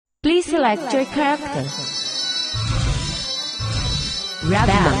select your character.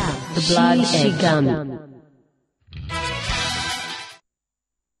 Ragna, the blood egg.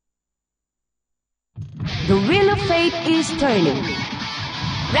 The wheel of fate is turning.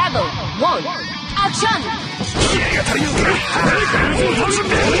 Rebel 1, action!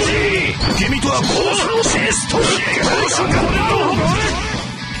 君とはこうするシスト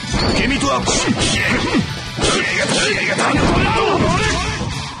君とはこう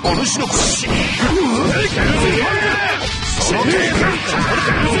お主の腰その程度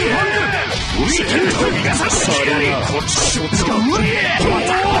浮いてると逃がさせてやりこっちを使う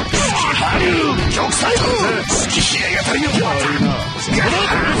ハリュー玉砕好き試合が足りぬフ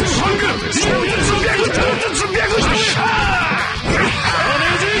ァングズンビャグ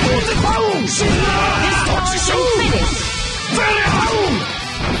バウンシンナートチショーベレバウ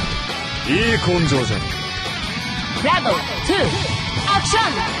ンいい根性じゃんラボ2アクショ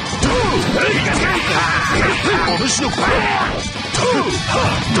ンお主の声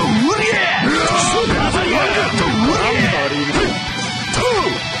ドングリエドングリ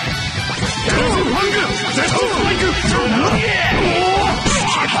エ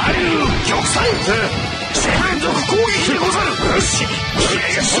ハリュー玉砕連続攻撃でござるよし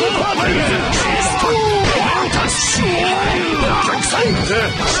スーパーバリューワンタッチハリュー玉砕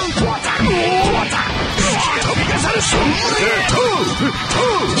飛び出さるション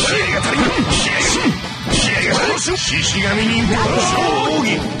気合が足りぬ気合が足りぬ獅子神忍法将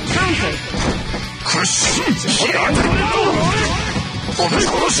棋クッシュ気合が足りぬお主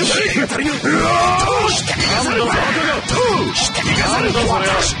この主義が足りぬして逃がさるして逃がさるど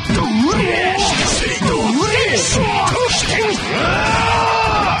うれ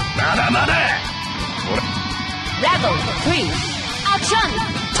まだまだラボ3アクショ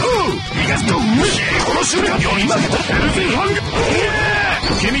ン逃がすとこの瞬間読み負けた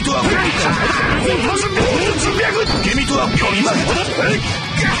君とは君とは読み負けた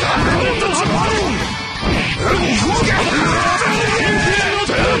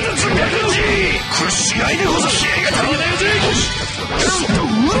屈しないでござる気合が足りない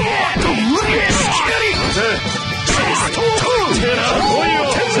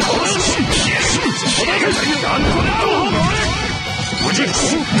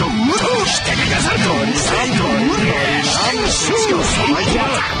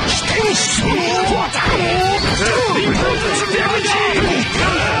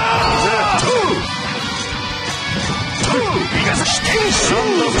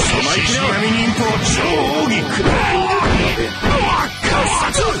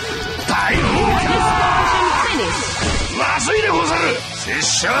まずいでござる拙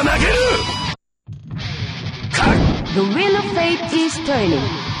者は投げる The wheel of fate is turning.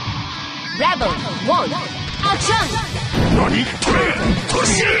 Rebel 1 action! 何トレト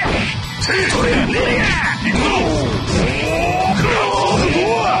シトレレレ行くぞクラウ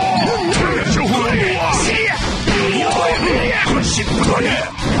ドトレ情報はシリアトレシップトレ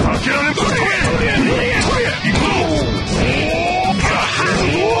かけられんトレ行くぞ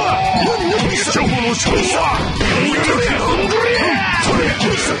情報の少佐トレホンドレトレ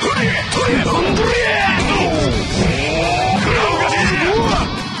ホンドレ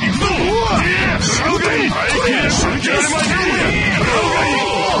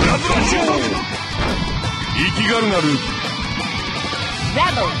生きがるなる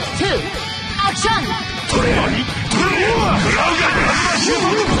ラボ2アクショントレアにトレアクラウ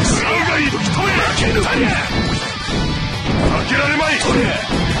ガイトレアケルタリア開けられまいトレ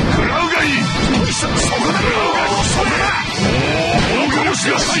アクラウガイそこだクラウガイそこだ大殺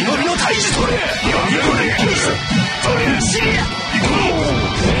しが忍びの退治トレアトレアシリア行くぞ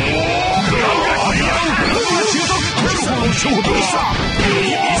クラウガイショートリサ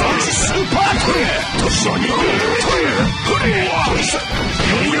スーパートレトショニトレトリサト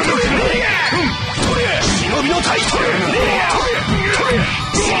レ忍びのタイトレト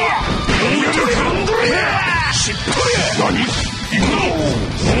レシップトレ何行くぞ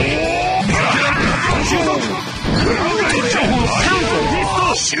クラウガイ情報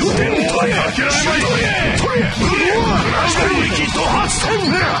終点トレトレクラウガイキッド発展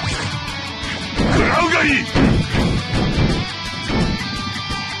クラウガイ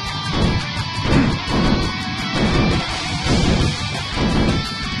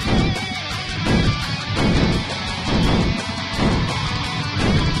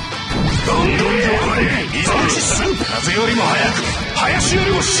風よりも速く林よ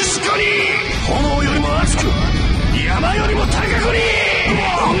りも静かに炎よりも熱く山よりも高くに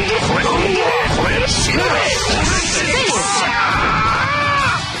超える死ぬ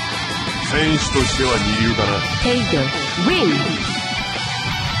選手としては二流だなTaker win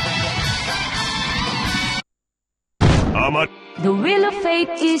ま The wheel of fate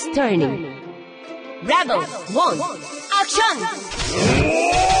is turning. Rebel 1 Action!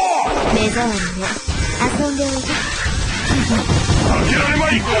 目障りね。遊んでおいで。開けられま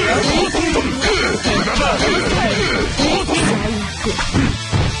い。さ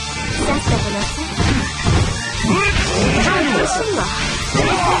っさとなさい。何をすんわ。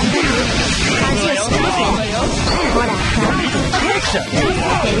恥を知らせて。ほら、遊ん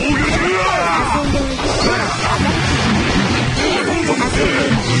でおいで。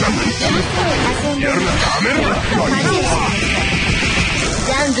やるな、ダメだ。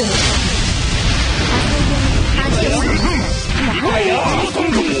ジャングル。恥を知ら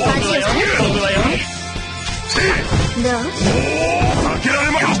せて。どう？開けられ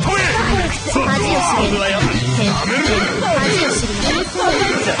まい。人へ。恥を知れ。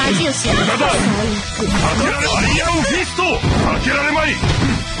恥を知れ。アイアンフィスト。開けられまい。ク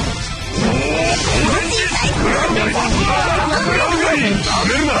ラウガイ。ダ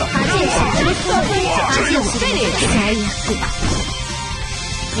メるな。恥を知れ。最悪。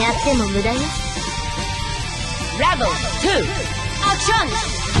やっても無駄よ。Rebel 2 Action!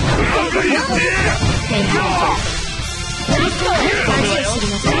 クラウガイやって。恥を知り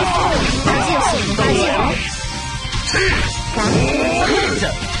なさい。恥を知りなさい。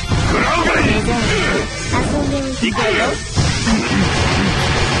クラウガイ。遊んでおいで。いくわよ。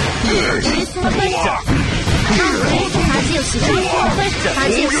恥を知りなさい。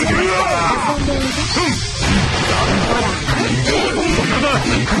恥を知りなさい。遊んでおいで。ほら。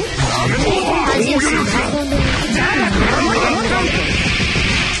恥を知りなさい。遊んでおいで。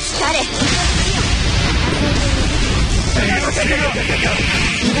疲れ。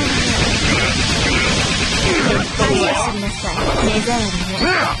恥を知りなさい。目障りね。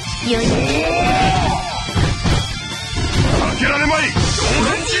余裕。開けられまい。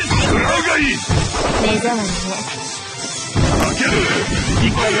クラウガイ。目障りね。開ける。い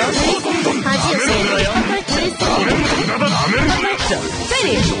くわよ。恥を知りなさい。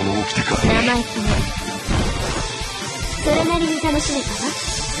生意気ね。それなりに楽しめたわ。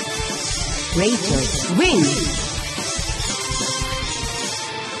Rachel wins!